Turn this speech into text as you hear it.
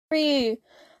Hi,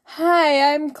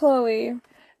 I'm Chloe.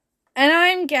 And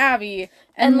I'm Gabby.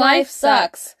 And life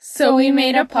sucks, so we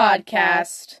made a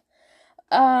podcast.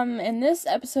 In this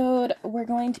episode, we're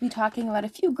going to be talking about a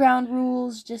few ground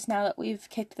rules just now that we've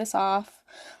kicked this off.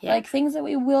 Yeah. Like things that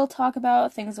we will talk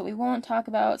about, things that we won't talk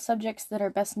about, subjects that are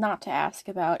best not to ask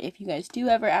about if you guys do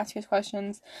ever ask us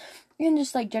questions, and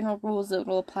just like general rules that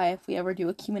will apply if we ever do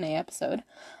a Q&A episode.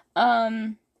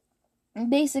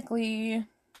 Basically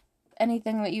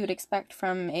anything that you would expect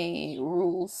from a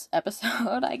rules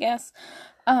episode, I guess.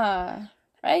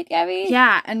 Right, Gabby?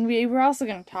 Yeah, and we were also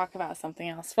going to talk about something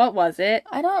else. What was it?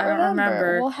 I don't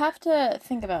remember. We'll have to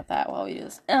think about that while we do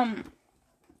this.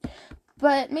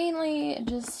 But mainly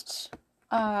just,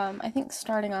 I think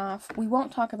starting off, we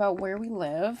won't talk about where we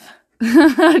live.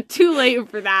 Too late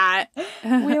for that.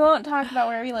 We won't talk about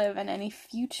where we live and any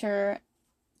future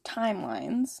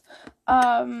timelines.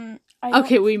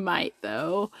 Okay, we might,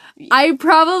 though. I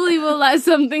probably will let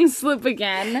something slip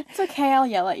again. It's okay, I'll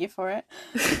yell at you for it.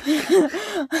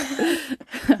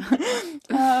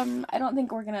 I don't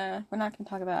think we're not gonna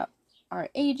talk about our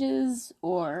ages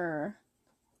or...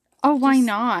 Oh, why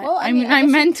not? Well, I mean,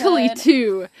 I'm mentally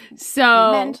too,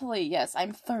 so... Mentally, yes,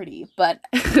 I'm 30, but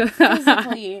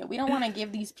physically, we don't want to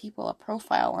give these people a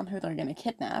profile on who they're gonna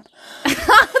kidnap. They're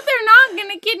not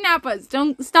gonna kidnap us.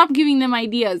 Don't stop giving them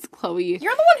ideas, Chloe. You're the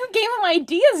one who gave them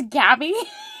ideas, Gabby.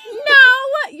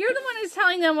 No, you're the one who's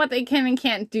telling them what they can and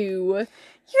can't do.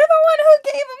 You're the one who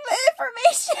gave them the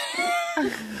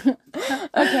information.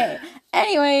 Okay.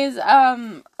 Anyways,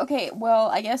 okay, well,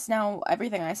 I guess now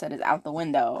everything I said is out the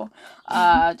window.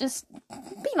 Just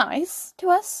be nice to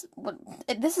us.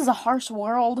 This is a harsh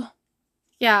world.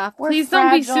 Yeah, please fragile.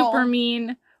 Don't be super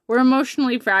mean. We're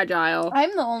emotionally fragile.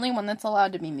 I'm the only one that's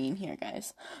allowed to be mean here,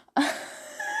 guys. You just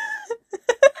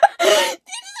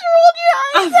rolled your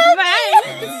eyes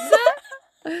at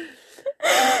me.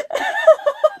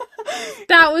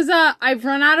 That was I've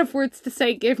run out of words to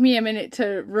say. Give me a minute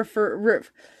to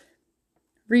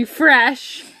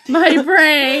refresh my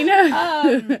brain.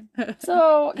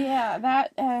 So yeah,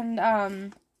 that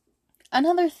and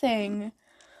another thing.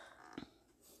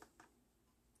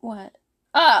 What?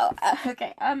 Oh,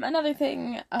 okay. Another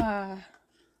thing. I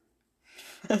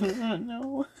don't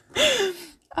know.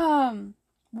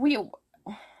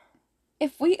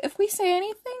 If we say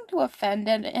anything to offend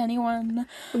anyone,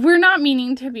 we're not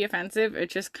meaning to be offensive.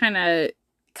 It just kind of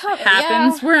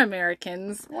happens. Yeah. We're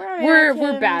Americans.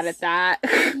 We're bad at that.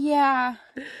 Yeah.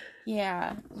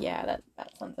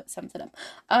 That sums it up.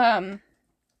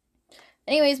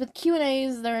 Anyways, with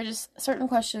Q&As, there are just certain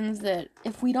questions that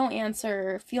if we don't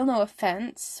answer, feel no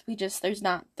offense. There's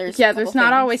not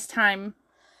always time.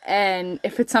 And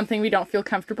if it's something we don't feel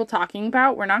comfortable talking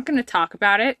about, we're not going to talk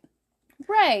about it.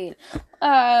 Right.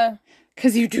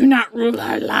 Because you do not rule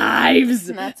our lives.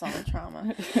 And that's all the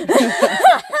trauma.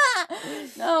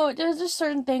 No, there's just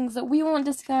certain things that we won't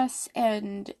discuss,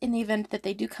 and in the event that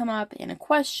they do come up in a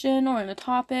question or in a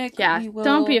topic, we will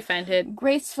don't be offended.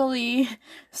 Gracefully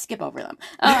skip over them.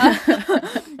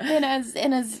 And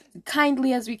as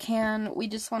kindly as we can, we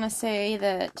just want to say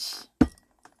that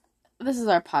this is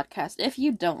our podcast. If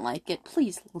you don't like it,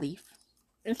 please leave.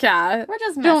 Yeah. We're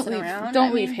just messing around.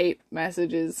 Don't leave hate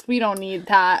messages. We don't need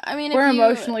that. I mean, we're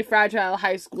emotionally fragile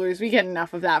high schoolers. We get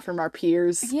enough of that from our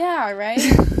peers. Yeah, right?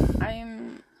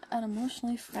 I'm an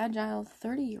emotionally fragile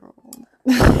 30-year-old.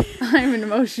 I'm an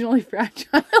emotionally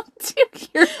fragile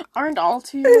 2-year-old. Aren't all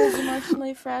 2-year-olds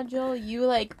emotionally fragile?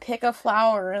 You, pick a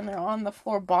flower and they're on the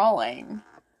floor bawling.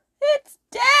 It's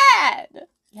dead!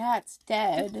 Yeah, it's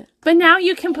dead. But now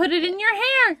you can put it in your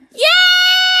hair.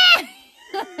 Yeah!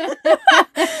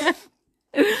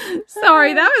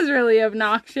 Sorry, that was really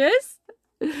obnoxious.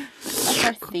 That's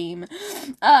our theme.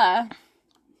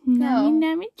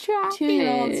 Nummy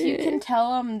 2-year-olds, you can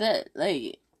tell them that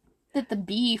the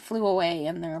bee flew away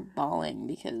and they're bawling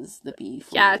because the bee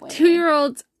flew away. Yeah,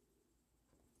 2-year-olds.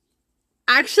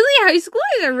 Actually, high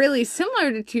schoolers are really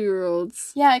similar to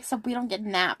 2-year-olds. Yeah, except we don't get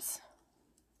naps.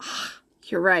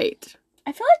 You're right.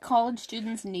 I feel like college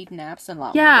students need naps a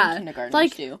lot more than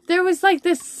kindergartners do. There was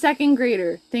this second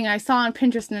grader thing I saw on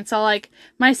Pinterest, and it's all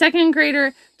my second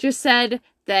grader just said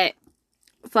that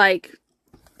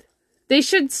they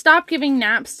should stop giving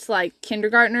naps to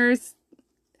kindergartners,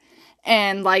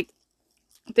 and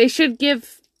they should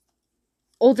give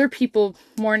older people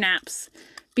more naps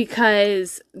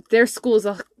because their school is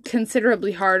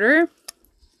considerably harder.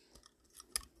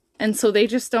 And so they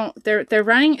just don't, they're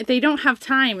running, they don't have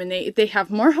time, and they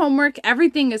have more homework.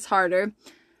 Everything is harder.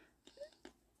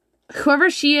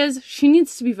 Whoever she is, she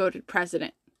needs to be voted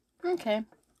president. Okay.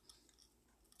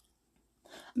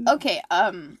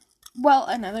 well,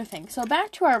 another thing. So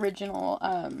back to our original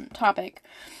topic.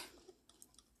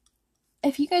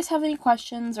 If you guys have any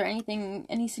questions or anything,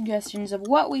 any suggestions of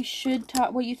what we should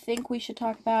talk, what you think we should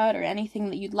talk about, or anything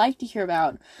that you'd like to hear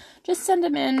about, just send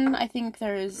them in. I think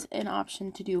there's an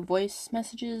option to do voice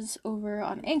messages over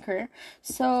on Anchor.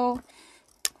 So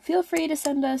feel free to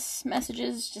send us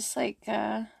messages, just like,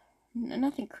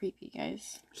 nothing creepy,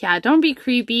 guys. Yeah, don't be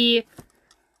creepy.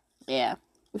 Yeah.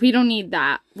 We don't need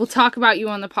that. We'll talk about you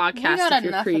on the podcast if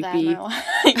you're creepy. Of that in our life.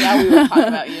 Yeah, we will talk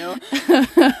about you.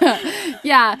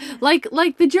 Yeah, like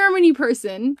the Germany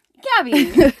person. Gabby.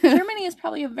 Germany is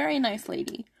probably a very nice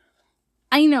lady.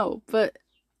 I know, but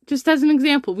just as an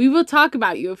example, we will talk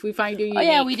about you if we find you unique. Oh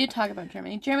yeah, we did talk about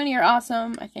Germany. Germany are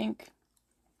awesome, I think.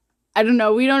 I don't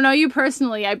know. We don't know you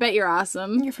personally. I bet you're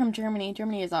awesome. You're from Germany.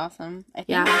 Germany is awesome, I think.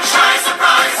 Yeah.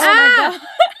 Oh my god.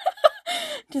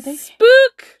 Did they?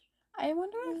 Spook! I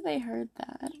wonder if they heard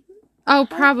that. Oh,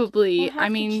 probably. We'll have I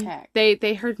to mean, check.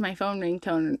 they heard my phone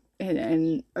ringtone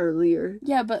and earlier.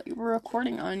 Yeah, but we're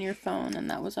recording on your phone, and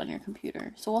that was on your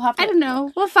computer. So we'll have to... I don't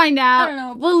know. We'll find out. I don't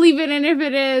know. We'll leave it in if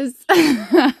it is.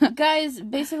 Guys,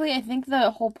 basically, I think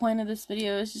the whole point of this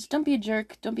video is just don't be a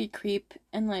jerk, don't be a creep,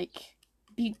 and, like,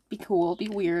 be cool, be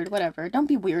weird, whatever. Don't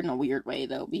be weird in a weird way,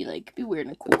 though. Be weird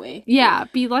in a cool way. Yeah,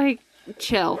 be like,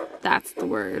 chill. That's the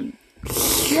word.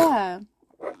 Yeah.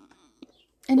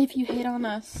 And if you hate on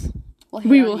us, we'll hate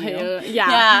We on will you. hate. Yeah,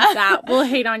 that. We'll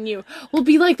hate on you. We'll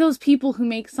be like those people who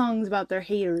make songs about their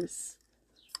haters.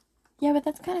 Yeah, but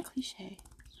that's kind of cliche.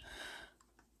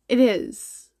 It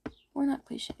is. We're not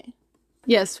cliche.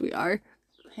 Yes, we are.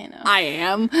 I know. I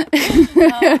am.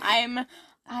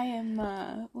 I am,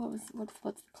 what's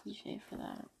the cliche for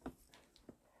that?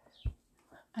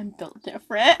 I'm built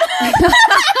different.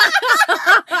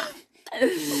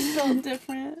 Built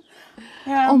different.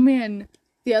 Yeah. Oh man,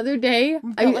 the other day,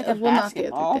 Built like a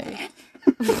basketball. Not the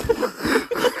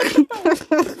other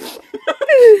day.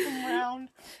 Round.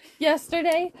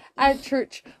 Yesterday at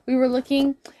church, we were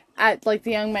looking at like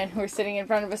the young men who were sitting in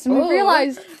front of us, and we Ooh.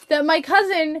 realized that my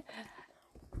cousin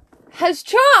has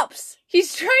chops.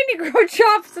 He's trying to grow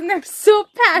chops, and they're so Is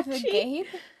it patchy. Gabe?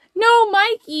 No,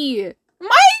 Mikey.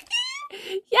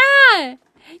 Mikey! Yeah,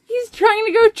 he's trying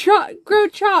to grow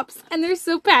chops, and they're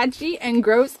so patchy and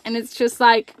gross, and it's just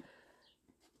like,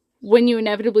 when you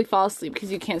inevitably fall asleep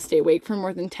because you can't stay awake for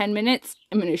more than 10 minutes,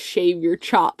 I'm gonna shave your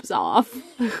chops off.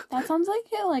 That sounds like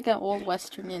an old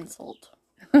Western insult.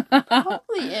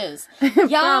 Probably is. Y'all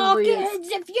Probably kids,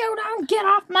 if you don't get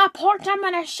off my porch, I'm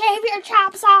gonna shave your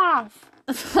chops off.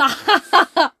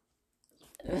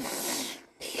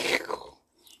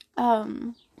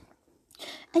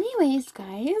 Anyways,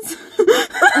 guys.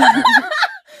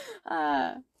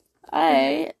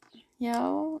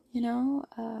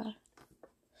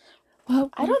 Well,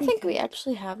 I don't think we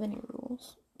actually have any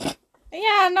rules.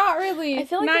 Yeah, not really. I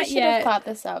feel like not we should yet. have thought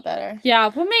this out better.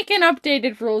 Yeah, we'll make an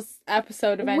updated rules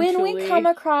episode eventually. When we come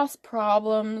across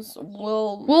problems,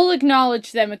 we'll... We'll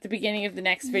acknowledge them at the beginning of the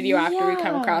next video after we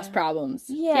come Yeah. across problems.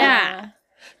 Yeah.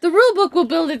 The rule book will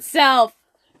build itself.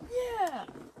 Yeah.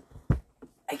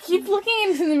 I keep looking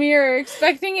into the mirror,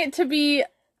 expecting it to be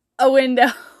a window.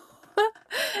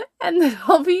 And then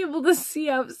I'll be able to see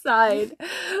outside.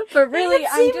 But really, can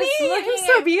I'm see just me. looking I'm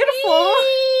so at beautiful.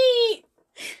 me.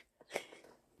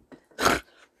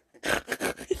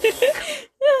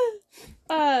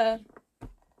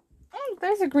 Oh,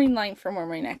 there's a green line from where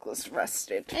my necklace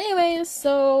rested. Anyways,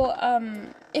 so,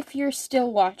 if you're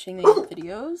still watching these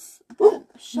videos,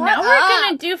 shut Now up. we're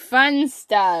gonna do fun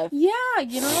stuff.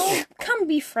 Yeah, come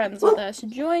be friends with us.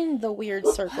 Join the weird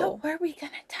circle. What are we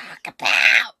gonna talk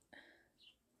about?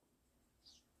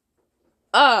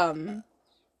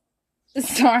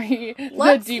 Sorry,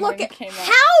 Let's the demon look at came out.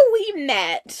 how we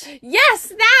met.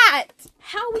 Yes, that!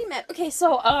 How we met. Okay,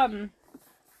 so,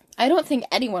 I don't think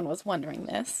anyone was wondering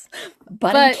this,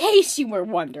 but But- in case you were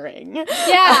wondering.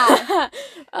 Yeah.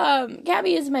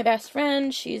 Gabby is my best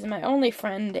friend. She's my only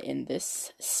friend in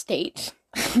this state.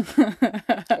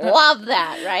 Love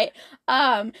that, right?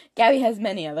 Gabby has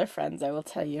many other friends, I will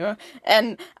tell you.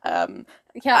 And,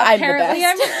 Yeah, I'm the apparently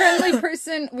I'm best. a friendly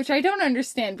person, which I don't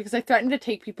understand because I threaten to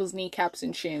take people's kneecaps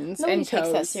and shins nobody and toes.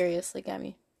 takes that seriously,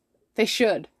 Gabby. They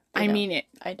should. They I don't. mean it.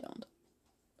 I don't.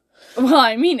 Well,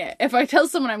 I mean it. If I tell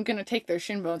someone I'm gonna take their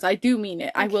shin bones, I do mean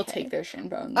it. I will Okay. take their shin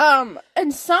bones.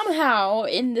 And somehow,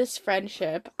 in this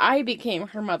friendship, I became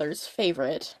her mother's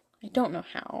favorite. I don't know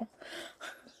how.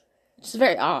 Which is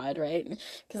very odd, right?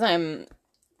 Because I'm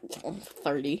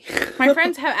 30. My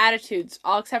friends have attitudes,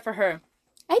 all except for her.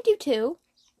 I do too.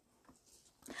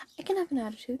 I can have an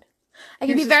attitude. I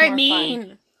can Yours be is very more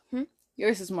mean.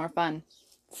 Yours is more fun.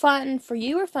 Fun for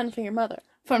you or fun for your mother?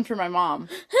 Fun for my mom.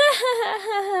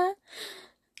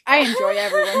 I enjoy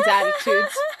everyone's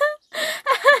attitudes.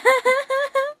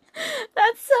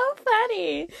 That's so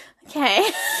funny. Okay.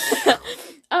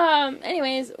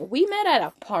 Anyways, we met at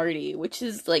a party, which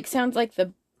is like sounds like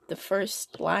the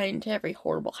first line to every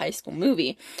horrible high school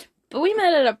movie. But we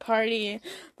met at a party.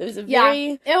 There was a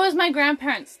It was my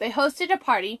grandparents. They hosted a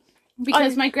party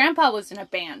because my grandpa was in a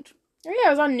band. Oh yeah,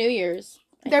 it was on New Year's.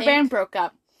 Their band broke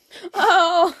up.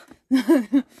 Oh.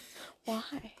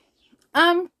 Why?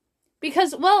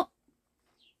 Because, well,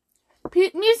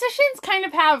 musicians kind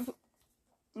of have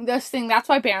this thing. That's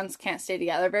why bands can't stay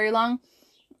together very long.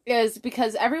 Is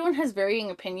because everyone has varying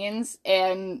opinions,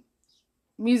 and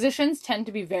musicians tend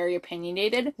to be very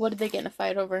opinionated. What did they get in a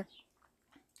fight over?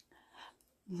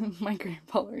 My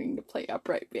grandpa learning to play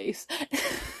upright bass.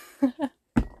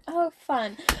 Oh,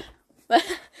 fun.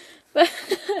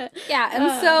 Yeah,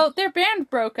 and so their band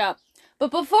broke up.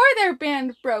 But before their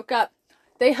band broke up,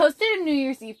 they hosted a New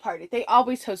Year's Eve party. They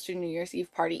always host a New Year's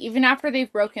Eve party. Even after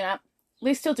they've broken up,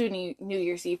 they still do New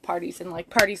Year's Eve parties and, like,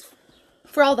 parties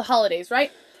for all the holidays,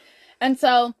 right? And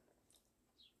so,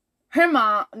 her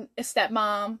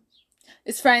stepmom,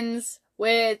 is friends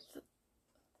with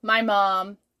my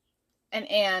mom, an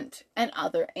aunt, and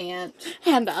other aunt.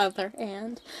 And other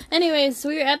aunt. Anyways, so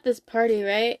we were at this party,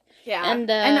 right? Yeah. And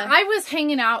I was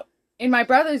hanging out in my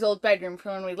brother's old bedroom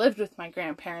from when we lived with my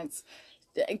grandparents,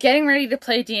 getting ready to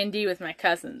play D&D with my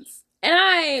cousins. And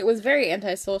I was very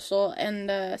antisocial,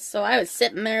 and so I was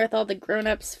sitting there with all the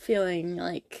grown-ups feeling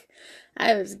like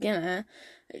I was gonna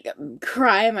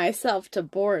cry myself to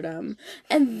boredom.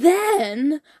 And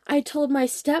then I told my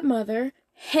stepmother,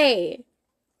 hey,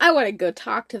 I want to go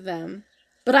talk to them,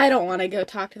 but I don't want to go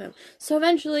talk to them. So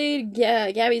eventually,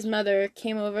 Gabby's mother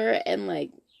came over and,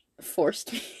 like,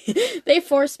 forced me. They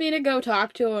forced me to go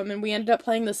talk to him, and we ended up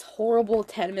playing this horrible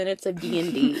 10 minutes of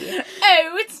D&D.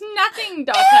 Oh, it's nothing,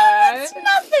 daughter. It's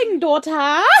nothing,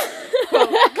 daughter.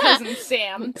 Quote, cousin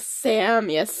Sam. Sam,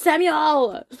 yes,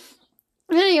 Samuel.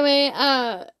 Anyway,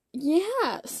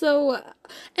 yeah, so,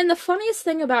 and the funniest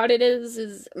thing about it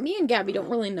is me and Gabby don't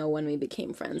really know when we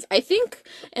became friends. I think,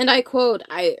 and I quote,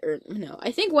 I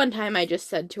think one time I just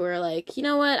said to her, like, you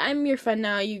know what, I'm your friend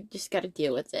now, you just gotta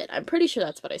deal with it. I'm pretty sure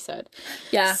that's what I said.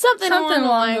 Yeah. Something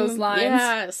along those lines.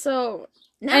 Yeah, so.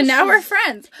 Now we're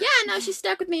friends. Yeah, now she's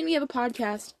stuck with me and we have a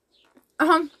podcast.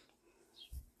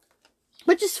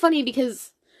 Which is funny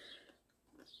because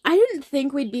I didn't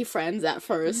think we'd be friends at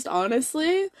first,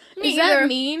 honestly. Is that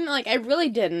mean? Like, I really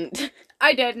didn't.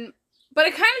 I didn't. But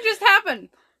it kind of just happened.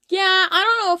 Yeah, I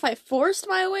don't know if I forced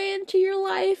my way into your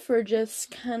life or just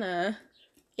kind of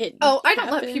it I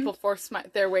don't let people force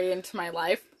their way into my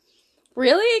life.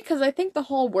 Really? Because I think the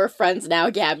whole we're friends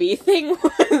now, Gabby thing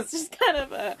was just kind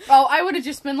of a... Oh, I would have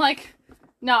just been like,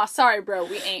 nah, sorry, bro,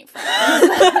 we ain't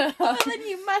friends. Well, then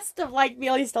you must have liked me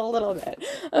at least a little bit.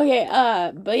 Okay,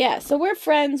 but yeah, so we're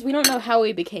friends. We don't know how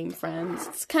we became friends.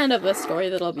 It's kind of a story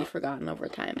that'll be forgotten over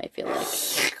time, I feel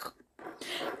like.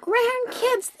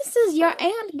 Grandkids, this is your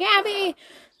Aunt Gabby.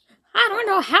 I don't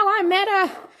know how I met her.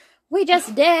 We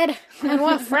just did, and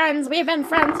we're friends. We've been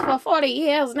friends for 40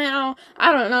 years now.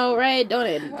 I don't know, right? Don't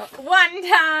it? One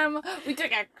time, we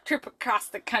took a trip across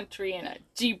the country in a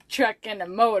Jeep truck and a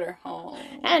motorhome.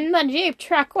 And the Jeep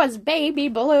truck was baby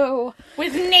blue.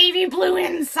 With navy blue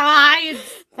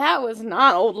insides. That was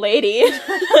not old lady.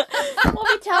 We'll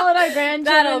be telling our grandchildren.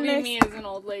 That'll be me as an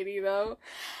old lady, though.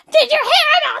 Did you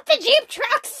hear about the Jeep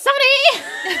truck,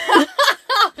 Sonny?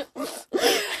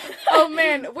 Oh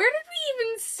man, where did we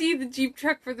even see the Jeep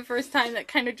truck for the first time that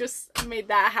kind of just made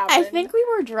that happen? I think we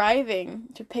were driving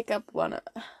to pick up one.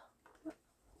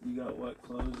 You got wet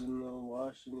clothes in the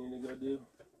wash you need to go do?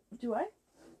 Do I?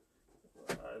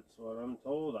 That's what I'm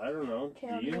told. I don't know. Do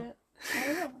you? Do I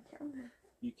don't know. I can't remember.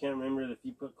 You can't remember if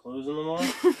you put clothes in the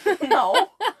wash? No.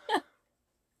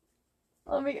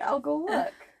 I'll go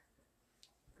look.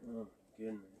 Oh,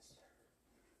 goodness.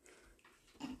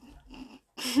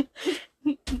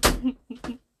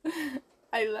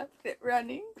 I left it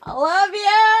running. I love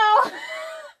you!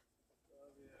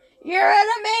 You're an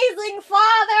amazing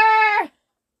father!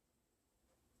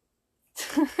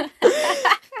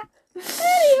 Anyways.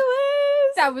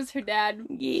 That was her dad.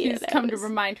 Yeah, He's come to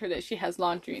remind her that she has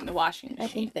laundry in the washing machine. I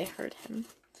think they heard him.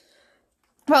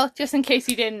 Well, just in case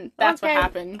you didn't, that's Okay. what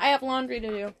happened. I have laundry to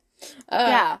do.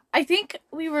 Yeah. I think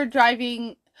we were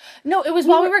driving... No, it was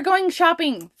while we were going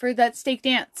shopping for that steak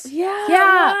dance. Yeah,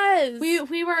 it was.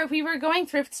 We were going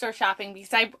thrift store shopping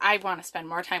because I want to spend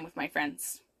more time with my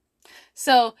friends.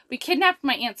 So we kidnapped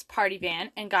my aunt's party van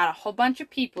and got a whole bunch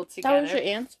of people together. That was your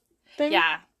aunt's thing?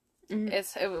 Yeah.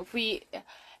 Mhm.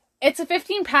 It's a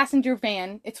 15-passenger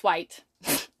van. It's white. I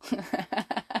thought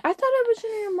it was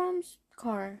in your mom's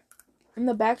car. And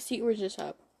the back seat was just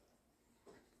up.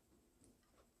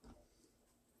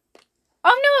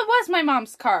 Oh, no, it was my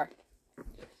mom's car.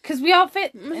 Because we all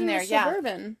fit It was in there, the yeah.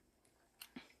 Suburban.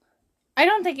 I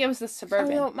don't think it was the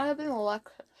Suburban. Oh, no, it might have been the Lexus.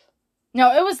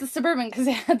 No, it was the Suburban because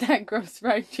it had that gross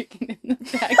fried chicken in the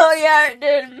back. Oh, yeah, it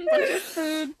did. Bunch of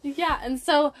food. Yeah, and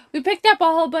so we picked up a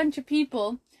whole bunch of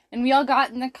people, and we all got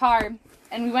in the car,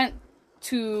 and we went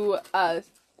to a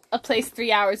place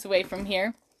 3 hours away from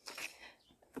here.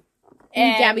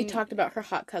 And Gabby talked about her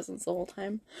hot cousins the whole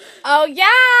time. Oh,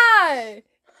 yeah!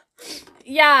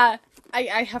 Yeah,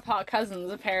 I have hot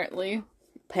cousins, apparently.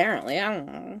 Apparently, I don't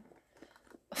know.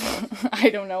 I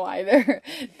don't know either.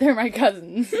 They're my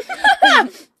cousins.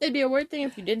 It'd be a weird thing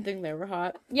if you didn't think they were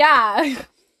hot. Yeah.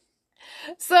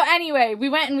 So anyway, we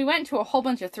went to a whole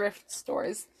bunch of thrift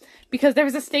stores because there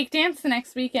was a steak dance the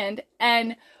next weekend,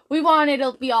 and we wanted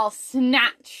to be all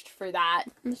snatched for that.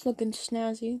 I'm just looking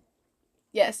snazzy.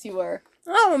 Yes, you were.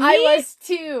 Oh, me? I was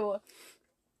too.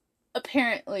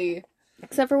 Apparently.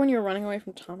 Except for when you were running away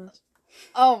from Thomas.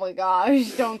 Oh my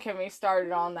gosh, don't get me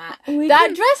started on that. We That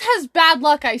can- dress has bad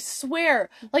luck, I swear.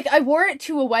 Like, I wore it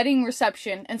to a wedding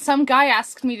reception, and some guy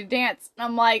asked me to dance, and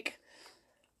I'm like,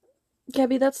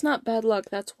 Gabby, that's not bad luck.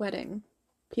 That's wedding.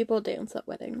 People dance at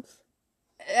weddings.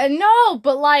 no,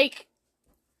 but like,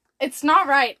 it's not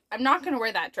right. I'm not gonna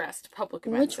wear that dress to public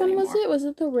events Which one was anymore. it? Was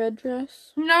it the red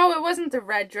dress? No, it wasn't the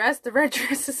red dress. The red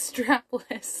dress is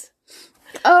strapless.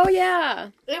 Oh,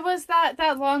 yeah. It was that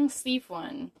long sleeve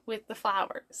one with the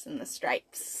flowers and the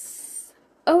stripes.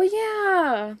 Oh,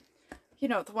 yeah. You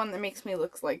know, the one that makes me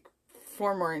look like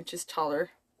 4 more inches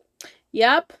taller.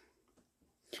 Yep.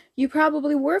 You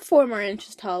probably were 4 more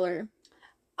inches taller.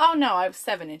 Oh no, I was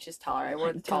 7 inches taller. I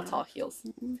wore the tall heels.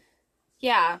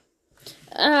 Yeah.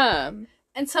 And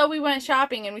so we went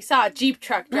shopping and we saw a Jeep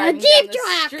truck driving down the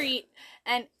street.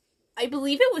 And I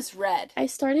believe it was red. I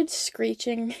started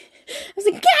screeching. I was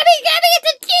like, Gabby,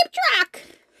 it's a Jeep truck!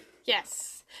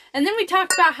 Yes. And then we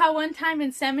talked about how one time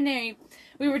in seminary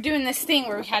we were doing this thing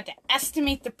where we had to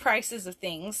estimate the prices of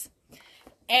things.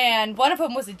 And one of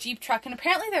them was a Jeep truck, and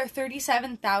apparently they're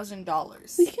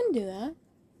 $37,000. We can do that.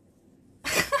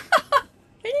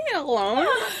 Can you get a loan?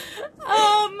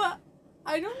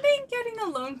 I don't think getting a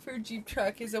loan for a Jeep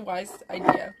truck is a wise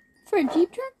idea. For a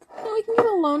Jeep truck? No, we can get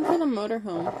a loan for the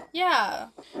motorhome. Yeah.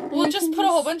 We'll we just can put a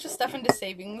whole bunch of stuff into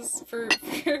savings for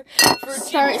Jeep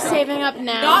Start truck. saving up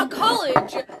now. Not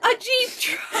college. A Jeep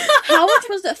truck. How much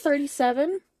was it?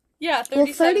 37? Yeah, 37,000.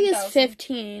 Well, 30 is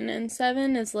 15, and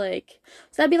 7 is like...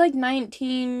 So that'd be like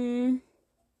 19...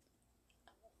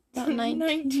 About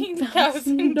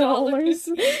 $19,000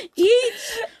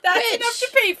 each. That's Bitch. enough to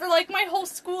pay for like my whole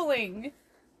schooling.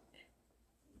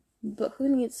 But who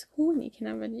needs school when you can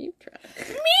have a Jeep truck?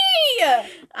 Me!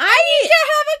 I To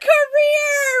have a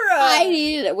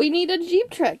career! we need a Jeep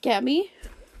truck, Gabby.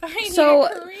 I need So, a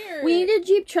career. We need a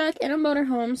Jeep truck and a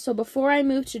motorhome, so before I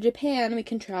move to Japan, we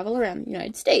can travel around the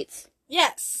United States.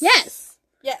 Yes. Yes!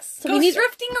 Yes. So go we need-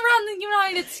 thrifting around the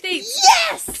United States.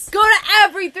 Yes! Go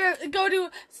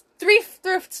to 3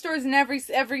 thrift stores in every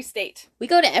state. We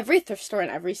go to every thrift store in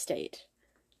every state.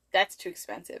 That's too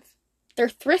expensive. They're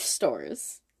thrift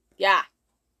stores. Yeah.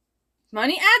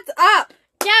 Money adds up.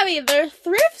 Gabby, they're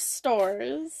thrift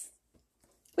stores.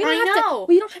 We don't I have know. To,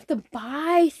 we don't have to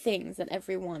buy things at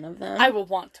every one of them. I will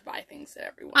want to buy things at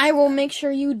everyone. I will make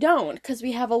sure you don't, because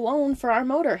we have a loan for our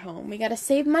motorhome. We gotta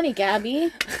save money,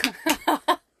 Gabby.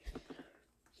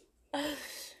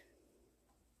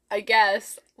 I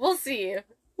guess. We'll see.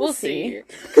 We'll see. see.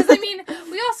 Because, I mean,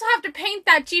 we also have to paint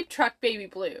that Jeep truck baby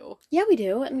blue. Yeah, we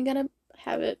do, and we gotta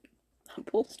have it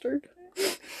upholstered.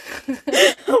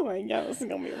 Oh my god, this is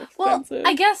gonna be Well, expensive.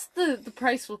 I guess the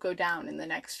price will go down in the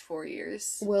next 4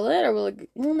 years. Will it, or will it?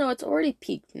 Well, no, it's already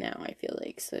peaked now. I feel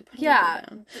like so. It probably Yeah.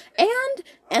 go down.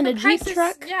 And a The Jeep prices-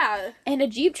 truck. Yeah. And a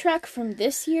Jeep truck from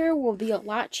this year will be a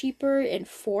lot cheaper in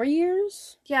 4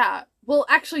 years. Yeah. Well,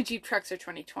 actually, Jeep trucks are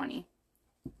 2020.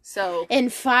 So, In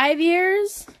 5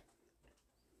 years,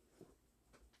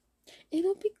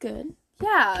 it'll be good.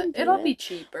 yeah, can do it'll it. be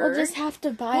cheaper. We'll just have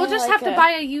to buy. We'll just like have to a-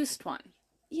 buy a used one.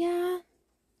 Yeah.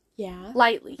 Yeah.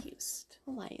 Lightly used.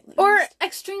 Lightly. Or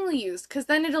extremely used, because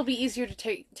then it'll be easier to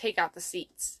take out the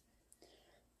seats.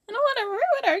 I don't want to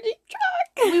ruin our Jeep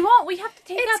truck. We won't. We have to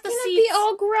take It's out the gonna seats. be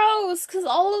all gross because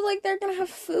all of like they're gonna have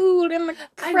food and the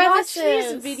I watched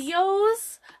crevices. these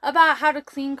videos about how to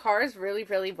clean cars really,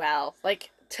 really well.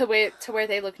 Like, to where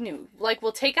they look new. Like,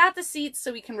 we'll take out the seats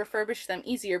so we can refurbish them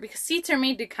easier, because seats are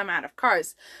made to come out of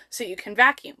cars so you can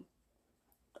vacuum.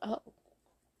 Oh.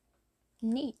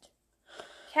 Neat.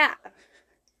 Yeah.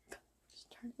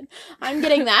 I'm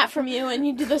getting that from you when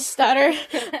you do the stutter.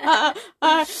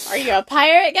 Are you a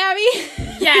pirate, Gabby?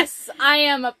 Yes, I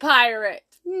am a pirate.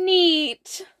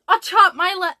 Neat. I'll chop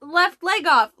my left leg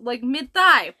off, like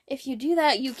mid-thigh. If you do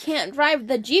that, you can't drive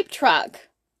the Jeep truck.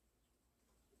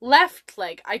 Left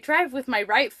leg. I drive with my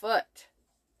right foot.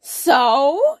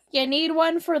 So, you need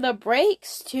one for the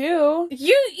brakes, too.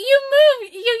 You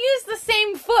use the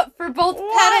same foot for both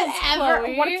pedals,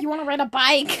 Chloe. What if you want to ride a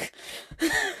bike?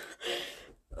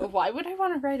 Why would I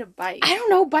want to ride a bike? I don't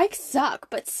know, bikes suck,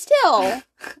 but still. What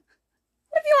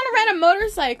if you want to ride a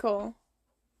motorcycle?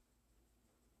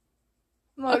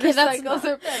 Motorcycles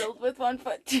are pedaled with one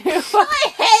foot, too.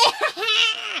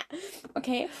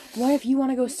 Okay, what if you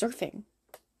want to go surfing?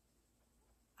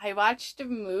 I watched a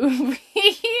movie.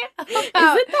 Is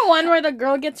it the one where the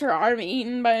girl gets her arm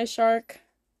eaten by a shark?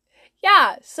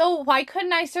 Yeah, so why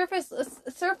couldn't I surf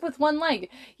with one leg?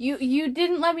 You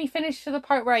didn't let me finish to the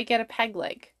part where I get a peg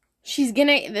leg.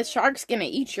 The shark's gonna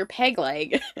eat your peg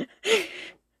leg.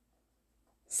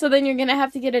 So then you're gonna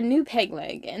have to get a new peg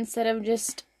leg instead of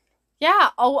just... Yeah,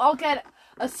 I'll get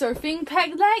a surfing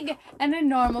peg leg and a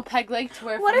normal peg leg to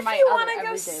wear What for if my you want want to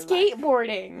go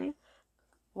skateboarding?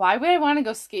 Why would I want to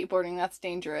go skateboarding? That's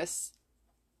dangerous.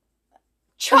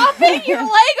 Chopping your leg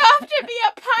off to be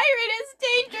a pirate is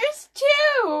dangerous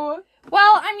too!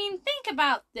 Well, I mean, think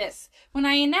about this. When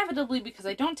I inevitably, because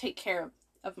I don't take care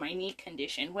of my knee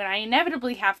condition, when I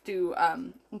inevitably have to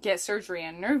get surgery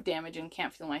and nerve damage and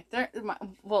can't feel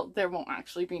well, there won't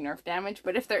actually be nerve damage,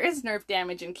 but if there is nerve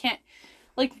damage and can't,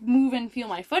 like, move and feel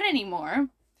my foot anymore,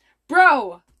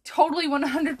 bro, totally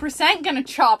 100% gonna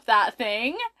chop that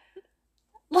thing.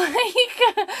 Like,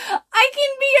 I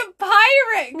can be a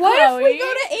pirate, Chloe. What if we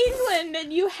go to England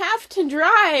and you have to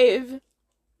drive?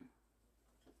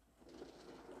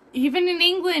 Even in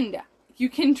England, you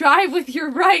can drive with your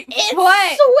right foot.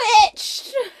 It's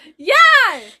switched!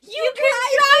 Yeah! You can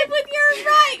drive with your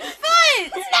right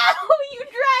foot! No, you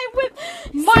drive with...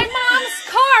 My mom's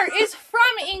car is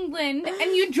from England,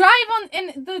 and you drive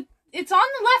it's on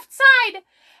the left side,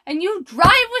 and you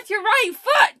drive with your right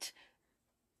foot!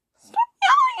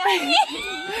 Yelling at me.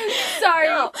 Sorry.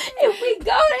 No, if we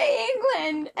go to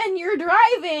England and you're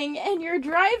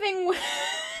driving with...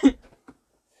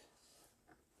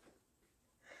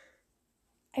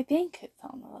 I think it's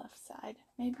on the left side.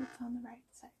 Maybe it's on the right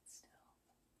side still.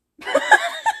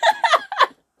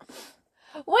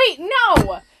 Wait,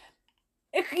 no!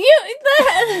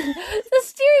 The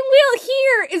steering wheel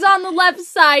here is on the left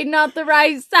side, not the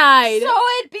right side. So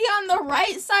it'd be on the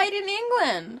right side in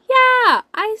England. Yeah,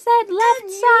 I said left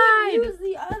side. You would use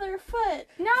the other foot.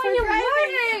 No, for you driving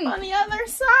wouldn't. on the other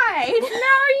side.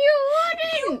 No, you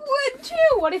wouldn't. You would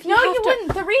too. What if you No, have you to...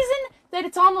 wouldn't. The reason that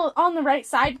it's on the right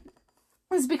side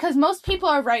is because most people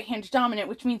are right-hand dominant,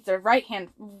 which means they're right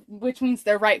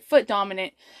foot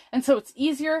dominant, and so it's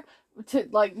easier to,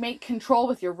 like, make control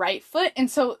with your right foot,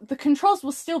 and so the controls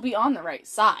will still be on the right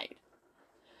side.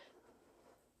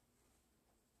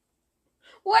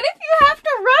 What if you have to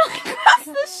run across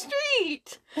the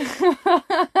street?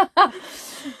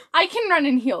 I can run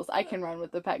in heels. I can run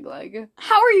with the peg leg.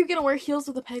 How are you gonna wear heels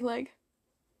with a peg leg?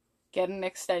 Get an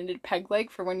extended peg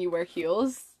leg for when you wear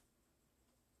heels.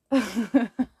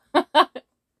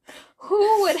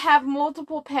 Who would have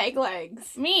multiple peg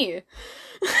legs? Me.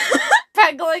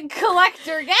 Peg leg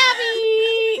collector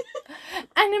Gabby!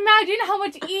 And imagine how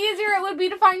much easier it would be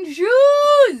to find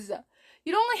shoes!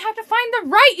 You'd only have to find the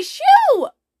right shoe!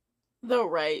 The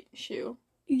right shoe.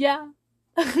 Yeah.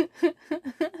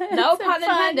 No pun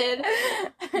intended.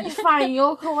 Fine,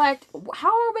 you'll collect... How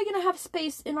are we gonna have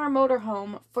space in our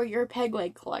motorhome for your peg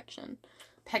leg collection?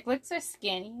 Peg legs are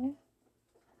skinny.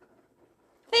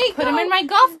 They Put them in my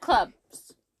golf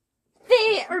clubs.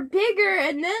 They are bigger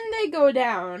and then they go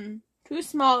down. Too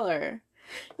smaller.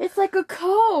 It's like a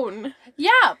cone.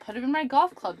 Yeah, put them in my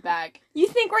golf club bag. You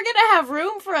think we're gonna have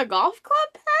room for a golf club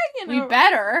bag? We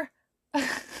better.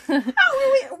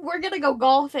 We're gonna go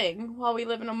golfing while we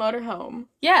live in a motorhome.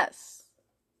 Yes.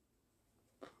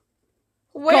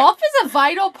 Where? Golf is a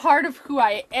vital part of who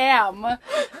I am.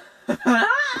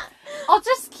 I'll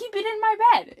just keep it in my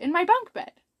bed, in my bunk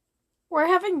bed. We're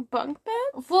having bunk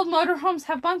beds? Full motorhomes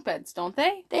have bunk beds, don't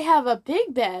they? They have a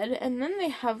big bed, and then they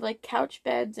have, like, couch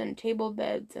beds and table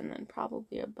beds, and then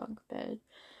probably a bunk bed.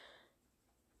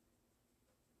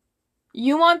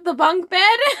 You want the bunk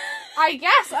bed? I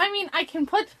guess. I mean, I can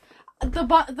put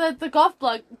the golf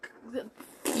plug.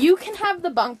 You can have the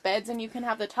bunk beds, and you can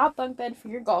have the top bunk bed for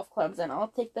your golf clubs, and I'll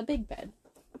take the big bed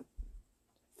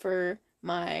for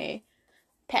my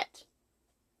pet.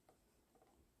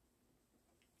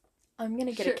 I'm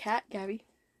gonna get Sure. a cat, Gabby.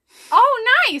 Oh,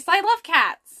 nice! I love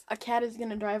cats. A cat is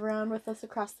gonna drive around with us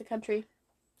across the country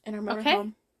in our motorhome.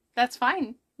 Okay. That's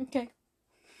fine. Okay.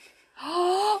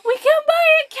 We can buy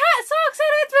a cat socks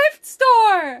at a thrift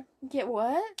store! Get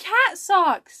what? Cat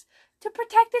socks! To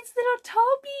protect its little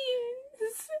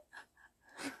tobies!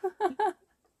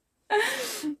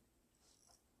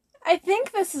 I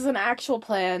think this is an actual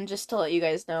plan, just to let you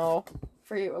guys know,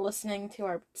 for you listening to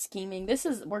our scheming.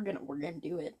 We're gonna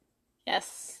do it.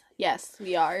 Yes. Yes,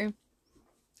 we are.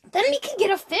 Then we can get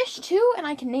a fish too, and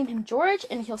I can name him George,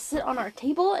 and he'll sit on our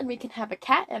table, and we can have a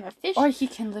cat and a fish. Or he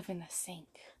can live in the sink.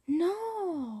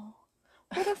 No.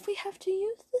 What if we have to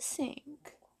use the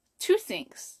sink? 2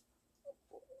 sinks.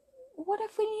 What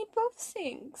if we need both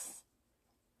sinks?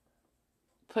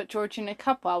 Put George in a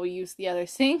cup while we use the other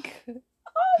sink. Oh,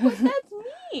 but that's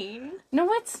mean.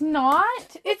 No, it's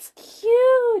not. It's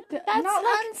cute. That's not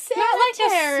like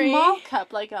unsanitary. a small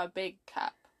cup, like a big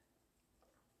cup.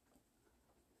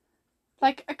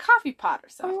 Like a coffee pot or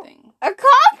something. A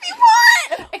coffee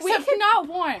pot. Except not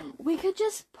warm. We could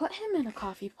just put him in a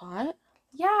coffee pot.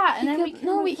 Yeah, and then we can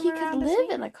move he him could around the live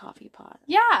sink. in a coffee pot.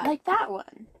 Yeah. Like that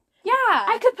one. Yeah.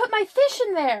 I could put my fish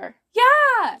in there.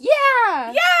 Yeah.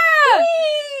 Yeah. Yeah.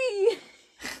 Whee!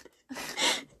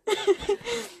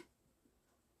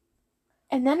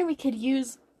 And then we could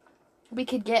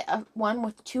get one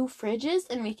with 2 fridges,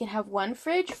 and we could have one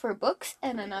fridge for books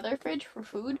and another fridge for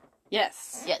food.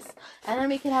 Yes. Yes. And then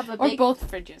we could have Or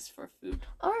both fridges for food.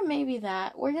 Or maybe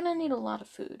that. We're gonna need a lot of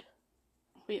food.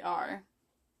 We are.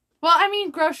 Well, I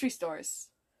mean, grocery stores.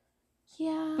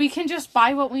 Yeah. We can just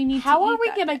buy what we need. How to are eat we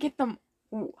that gonna day. get them?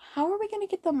 How are we gonna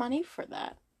get the money for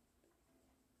that?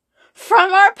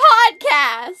 From our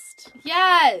podcast.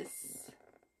 Yes.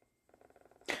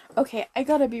 Okay, I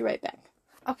gotta be right back.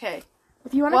 Okay.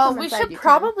 If you wanna Well, come we inside, should you can.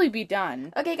 probably be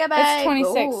done. Okay, goodbye. It's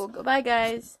 26. Oh, goodbye,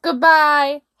 guys.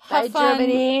 Goodbye. Bye, Have fun.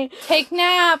 Germany. Take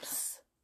naps.